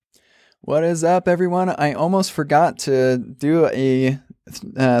What is up, everyone? I almost forgot to do a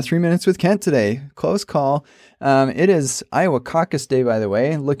 3 minutes with Kent today. Close call. It is Iowa Caucus Day, by the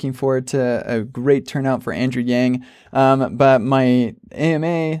way. Looking forward to a great turnout for Andrew Yang. But my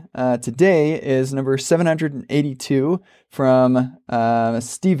AMA today is number 782 from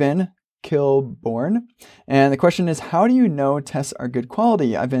Stephen Kilborn. And the question is, how do you know tests are good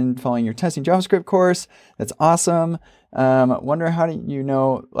quality? I've been following your testing JavaScript course. That's awesome. Wonder how do you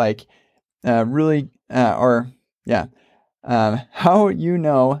know, how you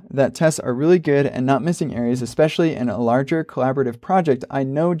know that tests are really good and not missing areas, especially in a larger collaborative project. I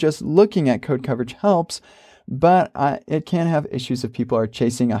know just looking at code coverage helps, but it can have issues if people are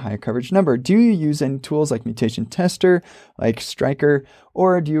chasing a high coverage number. Do you use any tools like Mutation Tester, like Striker,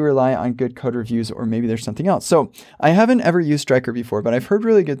 or do you rely on good code reviews, or maybe there's something else? So I haven't ever used Striker before, but I've heard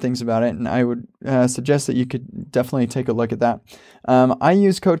really good things about it, and I would suggest that you could definitely take a look at that. I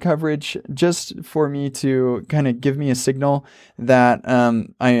use code coverage just for me to kind of give me a signal that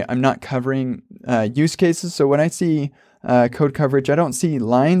I'm not covering use cases. So when I see code coverage, I don't see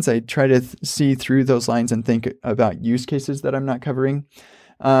lines. I try to see through those lines and think about use cases that I'm not covering.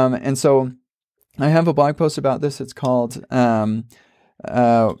 And so I have a blog post about this. It's called, what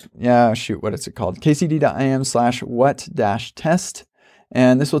is it called? kcd.im/what-test.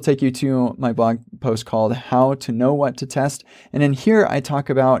 And this will take you to my blog post called How to Know What to Test. And in here, I talk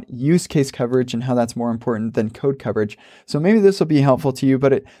about use case coverage and how that's more important than code coverage. So maybe this will be helpful to you,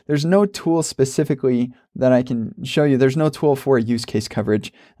 but there's no tool specifically that I can show you. There's no tool for use case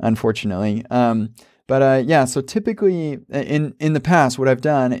coverage, unfortunately. So typically in the past, what I've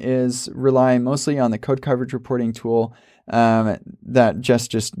done is rely mostly on the code coverage reporting tool that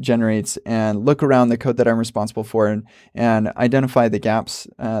just generates, and look around the code that I'm responsible for and identify the gaps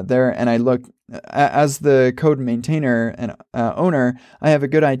there. And I look, as the code maintainer and owner, I have a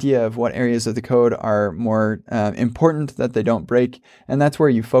good idea of what areas of the code are more important that they don't break. And that's where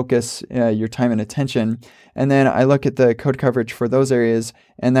you focus your time and attention. And then I look at the code coverage for those areas,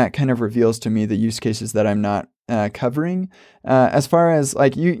 and that kind of reveals to me the use cases that I'm not covering. As far as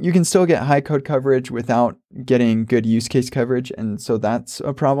you can still get high code coverage without getting good use case coverage. And so that's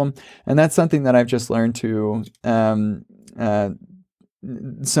a problem. And that's something that I've just learned to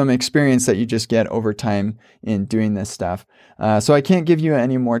some experience that you just get over time in doing this stuff. So I can't give you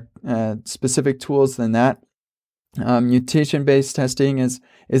any more specific tools than that. Mutation-based testing is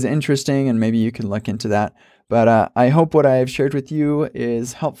interesting, and maybe you can look into that. But I hope what I have shared with you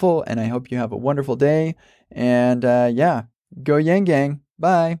is helpful, and I hope you have a wonderful day. And go Yang Gang.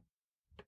 Bye.